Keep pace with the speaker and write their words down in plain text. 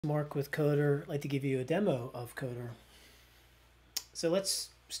Mark with Coder. I'd like to give you a demo of Coder. So let's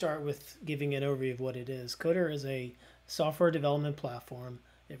start with giving an overview of what it is. Coder is a software development platform.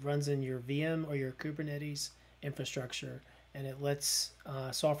 It runs in your VM or your Kubernetes infrastructure, and it lets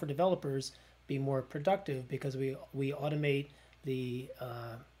software developers be more productive because we automate the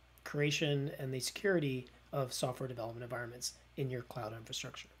creation and the security of software development environments in your cloud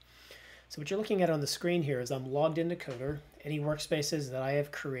infrastructure. So what you're looking at on the screen here is I'm logged into Coder. Any workspaces that I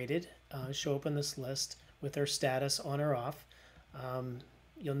have created show up in this list with their status on or off.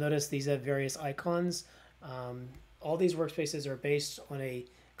 You'll notice these have various icons. All these workspaces are based on a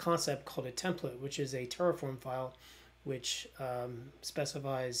concept called a template, which is a Terraform file which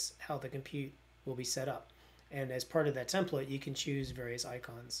specifies how the compute will be set up. And as part of that template, you can choose various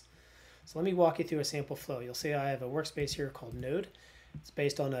icons. So let me walk you through a sample flow. You'll see I have a workspace here called Node. It's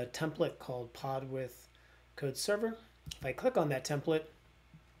based on a template called Pod with Code Server. If I click on that template,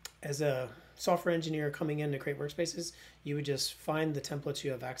 as a software engineer coming in to create workspaces, you would just find the templates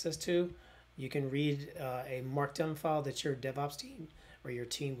you have access to. You can read a markdown file that your DevOps team or your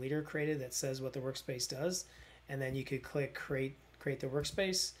team leader created that says what the workspace does. And then you could click create the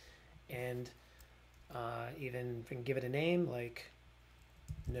workspace, and even can give it a name like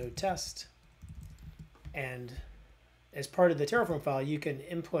Node Test. And as part of the Terraform file, you can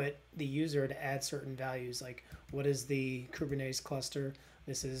input the user to add certain values, like what is the Kubernetes cluster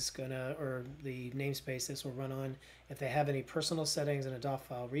this is gonna, or the namespace this will run on. If they have any personal settings in a .dot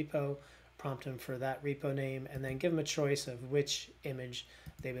file repo, prompt them for that repo name, and then give them a choice of which image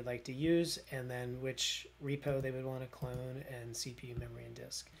they would like to use, and then which repo they would want to clone, and CPU, memory, and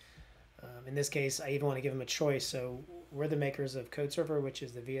disk. In this case, I even want to give them a choice. So we're the makers of Code Server, which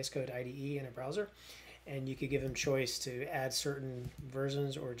is the VS Code IDE in a browser. And you could give them choice to add certain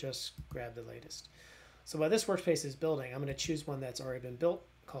versions or just grab the latest. So while this workspace is building, I'm going to choose one that's already been built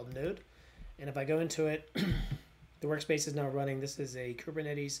called Node. And if I go into it, the workspace is now running. This is a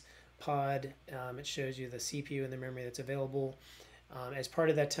Kubernetes pod. It shows you the CPU and the memory that's available. As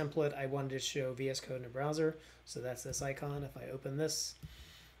part of that template, I wanted to show VS Code in a browser. So that's this icon. If I open this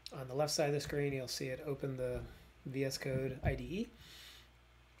on the left side of the screen, you'll see it open the VS Code IDE.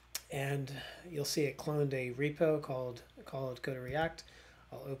 And you'll see it cloned a repo called Coder React.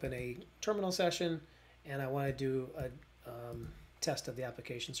 I'll open a terminal session, and I want to do a test of the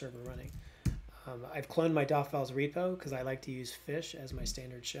application server running. I've cloned my .dot files repo because I like to use fish as my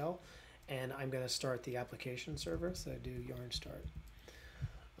standard shell, and I'm going to start the application server. So I do yarn start.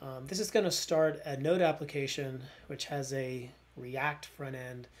 This is going to start a Node application which has a React front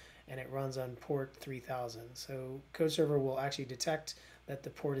end, and it runs on port 3000. So Code Server will actually detect that the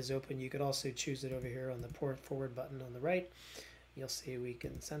port is open. You could also choose it over here on the port forward button on the right. You'll see we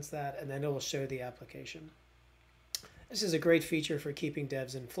can sense that, and then it will show the application. This is a great feature for keeping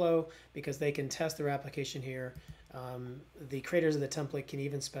devs in flow because they can test their application here. The creators of the template can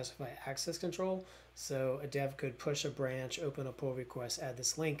even specify access control. So a dev could push a branch, open a pull request, add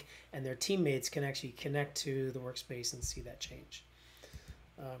this link, and their teammates can actually connect to the workspace and see that change.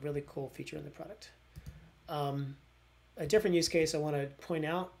 Really cool feature in the product. A different use case I want to point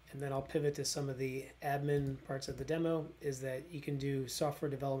out, and then I'll pivot to some of the admin parts of the demo, is that you can do software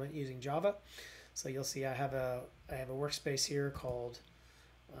development using Java. So you'll see I have a workspace here called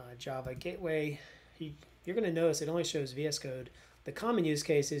Java Gateway. You're going to notice it only shows VS Code. The common use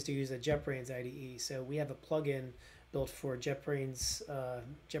case is to use a JetBrains IDE. So we have a plugin built for JetBrains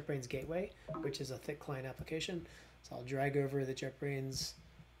Gateway, which is a thick client application. So I'll drag over the JetBrains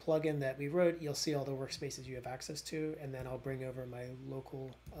plugin that we wrote. You'll see all the workspaces you have access to, and then I'll bring over my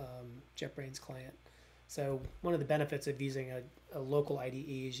local JetBrains client. So one of the benefits of using a local IDE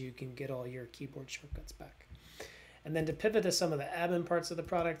is you can get all your keyboard shortcuts back. And then to pivot to some of the admin parts of the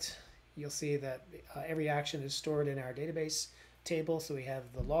product, you'll see that every action is stored in our database table. So we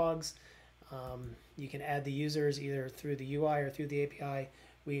have the logs. You can add the users either through the UI or through the API.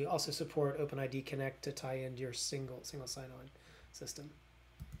 We also support OpenID Connect to tie into your single sign-on system.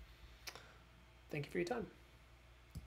 Thank you for your time.